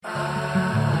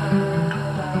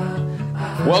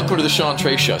Welcome to the Sean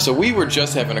Trey Show. So we were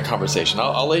just having a conversation.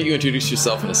 I'll let you introduce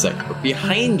yourself in a second. But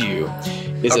behind you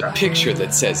is a picture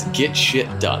that says, "Get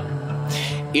shit done."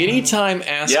 Anytime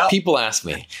people ask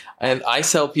me, and I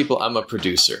tell people I'm a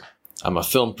producer. I'm a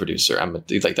film producer.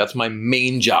 That's my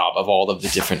main job of all of the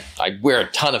different, I wear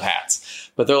a ton of hats.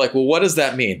 But they're like, well, what does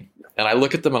that mean? And I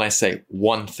look at them and I say,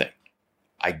 one thing,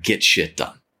 I get shit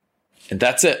done. And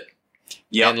that's it.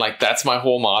 Yeah. And that's my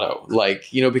whole motto.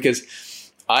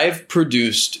 Because I've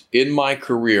produced in my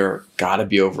career, gotta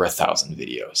be over 1,000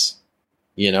 videos,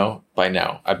 by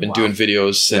now. I've been doing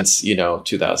videos since,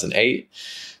 2008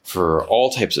 for all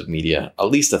types of media, at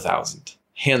least 1,000,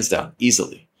 hands down,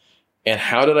 easily. And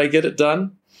how did I get it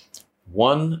done?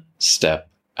 One step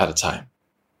at a time.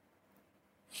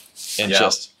 And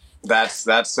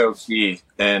that's so key.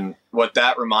 And what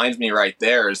that reminds me right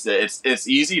there is that it's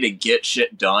easy to get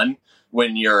shit done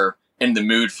when you're in the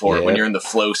mood for it, when you're in the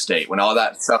flow state, when all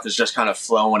that stuff is just kind of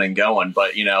flowing and going.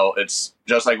 But, it's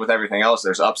just like with everything else,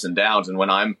 there's ups and downs. And when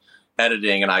I'm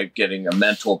editing and I'm getting a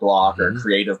mental block or a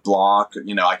creative block,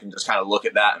 I can just kind of look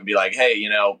at that and be like, hey,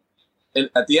 and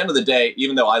at the end of the day,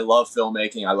 even though I love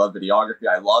filmmaking, I love videography,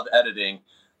 I love editing,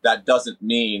 that doesn't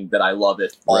mean that I love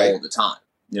it all the time.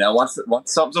 Once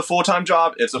something's a full-time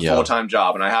job, it's a full-time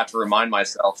job. And I have to remind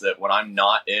myself that when I'm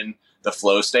not in the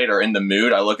flow state or in the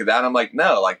mood, I look at that and I'm like,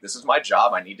 no, this is my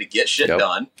job. I need to get shit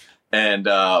done. And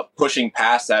pushing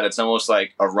past that, it's almost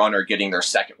like a runner getting their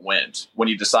second wind. When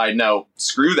you decide, no,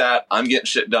 screw that, I'm getting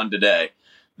shit done today,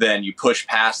 then you push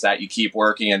past that, you keep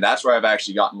working. And that's where I've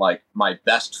actually gotten my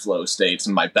best flow states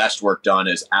and my best work done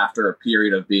is after a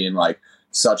period of being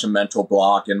such a mental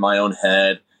block in my own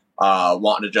head,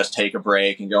 wanting to just take a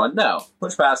break and going, no,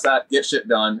 push past that, get shit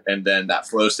done. And then that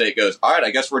flow state goes, all right, I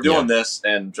guess we're doing this,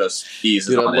 and just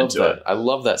eases on into it. I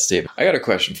love that statement. I got a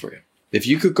question for you. If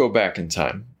you could go back in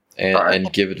time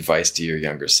and give advice to your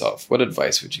younger self, what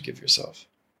advice would you give yourself?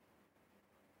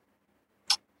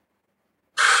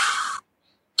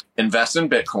 Invest in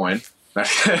Bitcoin.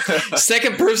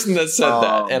 Second person that said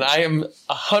that, and I am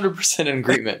 100% in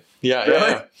agreement.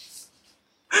 Yeah.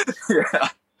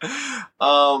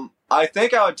 I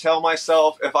think I would tell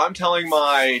myself, if I'm telling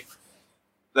my,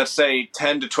 let's say,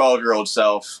 10 to 12-year-old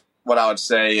self, what I would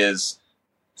say is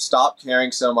stop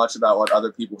caring so much about what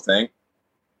other people think.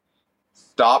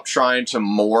 Stop trying to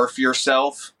morph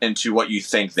yourself into what you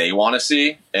think they want to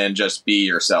see, and just be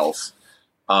yourself.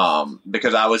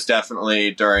 Because I was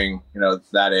definitely during,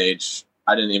 that age,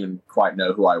 I didn't even quite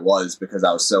know who I was because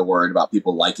I was so worried about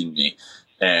people liking me.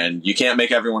 And you can't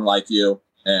make everyone like you.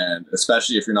 And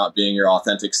especially if you're not being your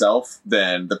authentic self,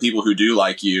 then the people who do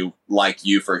like you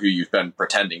for who you've been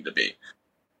pretending to be.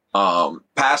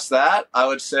 Past that, I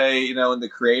would say, in the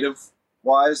creative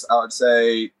wise, I would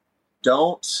say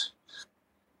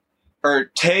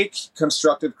take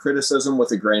constructive criticism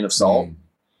with a grain of salt.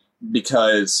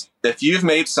 Because if you've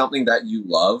made something that you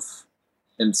love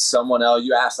and someone else,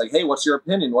 you ask hey, what's your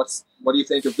opinion? What do you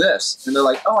think of this? And they're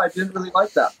like, oh, I didn't really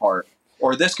like that part.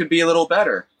 Or this could be a little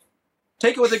better.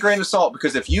 Take it with a grain of salt,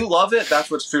 because if you love it, that's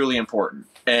what's truly important.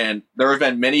 And there have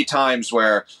been many times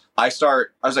where I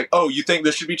was like, oh, you think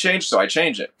this should be changed? So I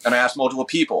change it. And I ask multiple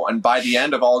people. And by the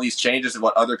end of all these changes and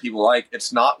what other people like,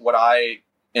 it's not what I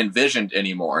envisioned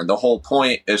anymore. And the whole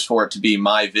point is for it to be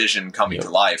my vision coming to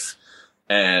life.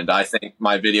 And I think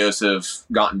my videos have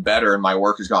gotten better and my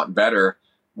work has gotten better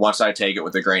once I take it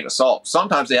with a grain of salt.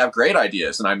 Sometimes they have great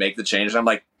ideas and I make the change and I'm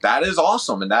like, that is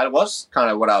awesome. And that was kind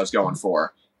of what I was going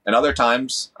for. And other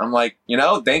times I'm like,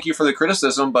 thank you for the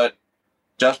criticism, but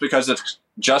just because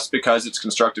it's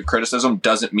constructive criticism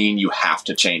doesn't mean you have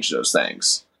to change those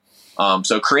things.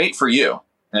 So create for you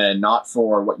and not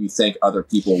for what you think other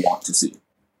people want to see.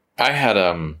 I had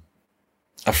a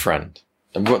friend.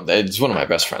 It's one of my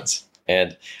best friends.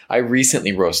 And I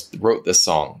recently wrote this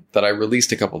song that I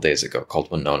released a couple days ago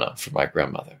called Winona for my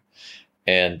grandmother.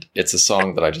 And it's a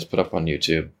song that I just put up on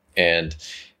YouTube. And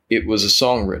it was a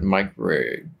song written. My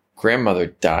grandmother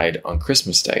died on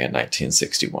Christmas Day in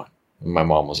 1961. My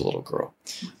mom was a little girl.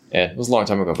 And it was a long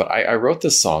time ago. But I wrote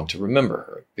this song to remember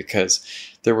her because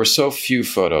there were so few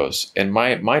photos. And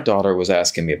my daughter was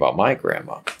asking me about my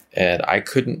grandma. And I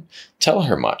couldn't tell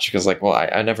her much because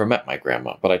I never met my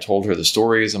grandma. But I told her the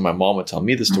stories and my mom would tell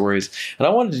me the stories. And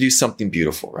I wanted to do something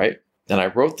beautiful, right? And I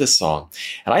wrote this song.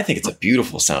 And I think it's a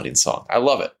beautiful sounding song. I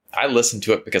love it. I listen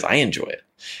to it because I enjoy it.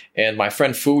 And my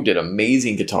friend Fu did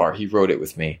amazing guitar. He wrote it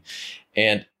with me.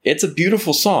 And it's a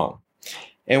beautiful song.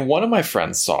 And one of my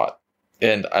friends saw it.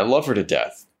 And I love her to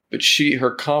death. But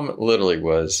her comment literally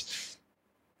was,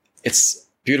 it's a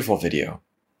beautiful video.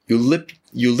 You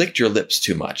licked your lips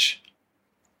too much.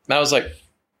 And I was like,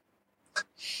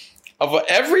 of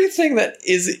everything that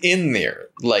is in there,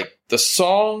 like the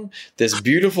song, this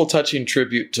beautiful, touching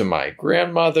tribute to my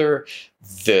grandmother,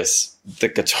 the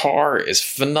guitar is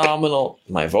phenomenal.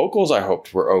 My vocals, I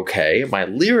hoped, were okay. My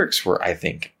lyrics were, I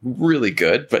think, really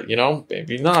good, but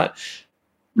maybe not.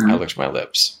 I licked my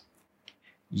lips.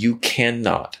 You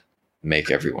cannot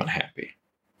make everyone happy,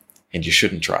 and you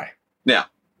shouldn't try. Yeah.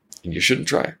 And you shouldn't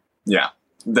try. Yeah.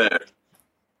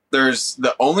 There's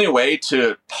the only way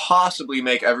to possibly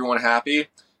make everyone happy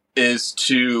is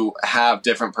to have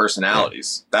different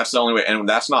personalities. That's the only way. And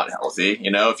that's not healthy.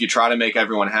 If you try to make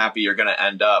everyone happy, you're going to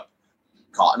end up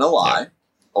caught in a lie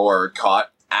or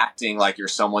caught acting like you're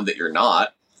someone that you're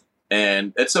not.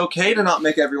 And it's okay to not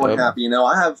make everyone happy.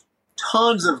 I have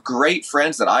tons of great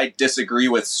friends that I disagree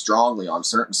with strongly on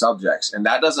certain subjects. And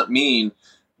that doesn't mean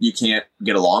you can't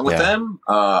get along with them.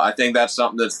 I think that's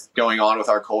something that's going on with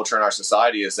our culture and our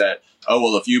society is that,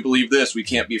 if you believe this, we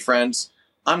can't be friends.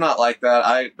 I'm not like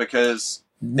that. Because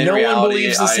in no reality, one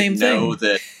believes the same thing. I know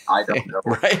that I don't know.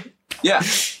 Right? Yeah.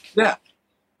 Yeah.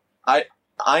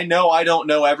 I know I don't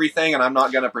know everything, and I'm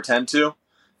not going to pretend to.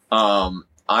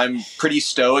 I'm pretty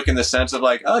stoic in the sense of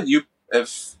like,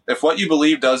 if what you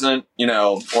believe doesn't,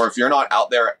 or if you're not out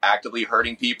there actively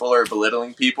hurting people or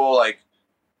belittling people, like,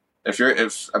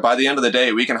 if by the end of the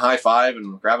day we can high five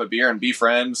and grab a beer and be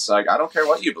friends, like I don't care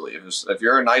what you believe. If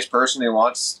you're a nice person who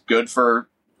wants good for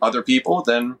other people,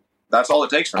 then that's all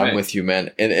it takes for me. I'm with you, man.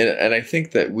 And I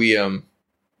think that we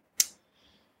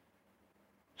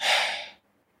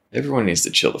everyone needs to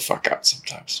chill the fuck out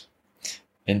sometimes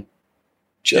and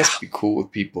just be cool with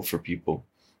people for people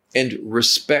and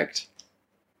respect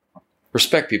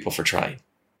people for trying,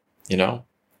 And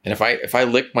if I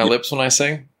lick my lips when I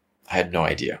sing, I had no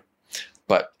idea.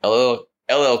 But LL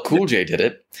Cool J did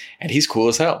it, and he's cool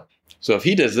as hell. So if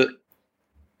he does it,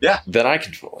 then I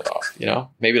can pull it off.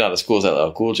 Maybe not as cool as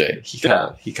LL Cool J. He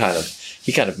kind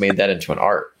of made that into an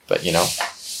art. But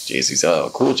Jay-Z's LL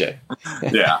Cool J.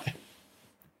 Yeah.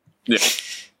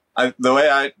 It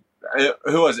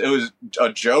was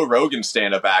a Joe Rogan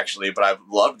stand-up actually, but I've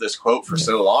loved this quote for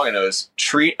so long, and it was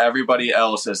treat everybody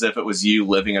else as if it was you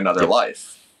living another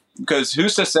life. Because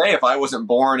who's to say if I wasn't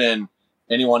born in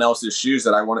anyone else's shoes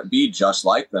that I wouldn't be just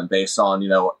like them based on,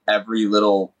 every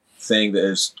little thing that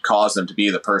has caused them to be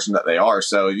the person that they are.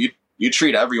 So you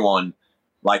treat everyone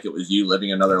like it was you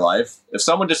living another life. If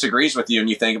someone disagrees with you and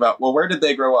you think about, well, where did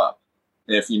they grow up?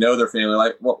 If you know their family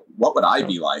life, what would I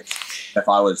be like if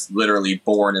I was literally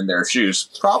born in their shoes?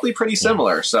 Probably pretty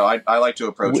similar. So I like to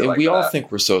approach it like that. We all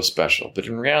think we're so special, but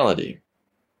in reality,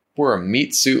 we're a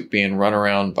meat suit being run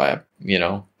around by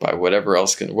whatever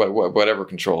else whatever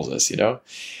controls us.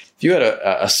 If you had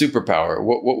a superpower,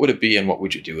 what would it be, and what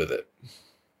would you do with it?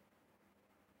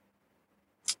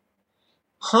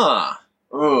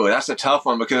 Oh, that's a tough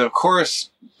one because of course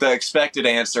the expected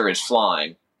answer is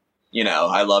flying.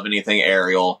 I love anything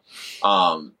aerial,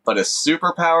 but a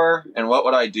superpower, and what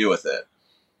would I do with it?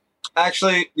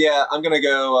 Actually, I'm gonna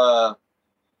go.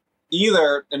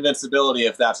 Either invincibility,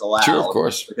 if that's allowed. Sure, of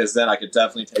course. Because then I could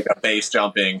definitely take up base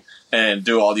jumping and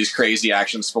do all these crazy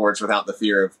action sports without the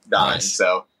fear of dying. Nice.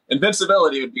 So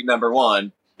invincibility would be number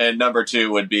one, and number two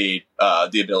would be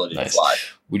the ability to fly.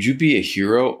 Would you be a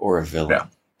hero or a villain? Yeah.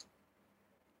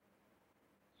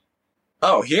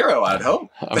 Oh, hero, I'd hope.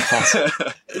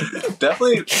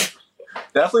 Definitely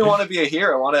want to be a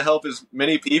hero. I want to help as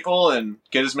many people and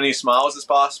get as many smiles as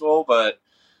possible, but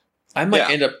I might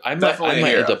end up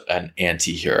an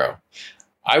anti-hero.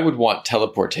 I would want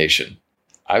teleportation.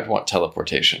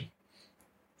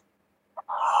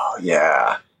 Oh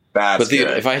yeah, that's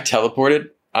good. If I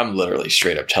teleported, I'm literally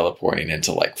straight up teleporting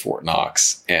into like Fort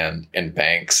Knox and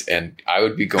banks, and I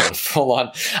would be going full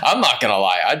on. I'm not gonna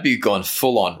lie, I'd be going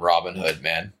full on Robin Hood,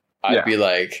 man. I'd be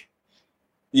like,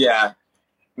 no,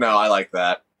 I like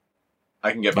that.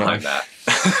 I can get behind that.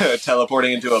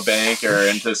 Teleporting into a bank or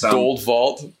into some gold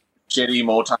vault. Shitty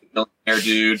multi-millionaire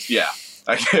dude. Yeah,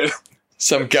 I could.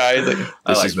 Some guy like,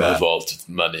 this is my vault of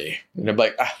money. And I'm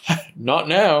like, not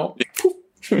now.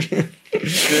 Get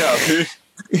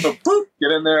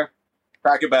in there,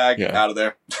 pack a bag, out of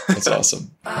there. That's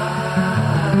awesome.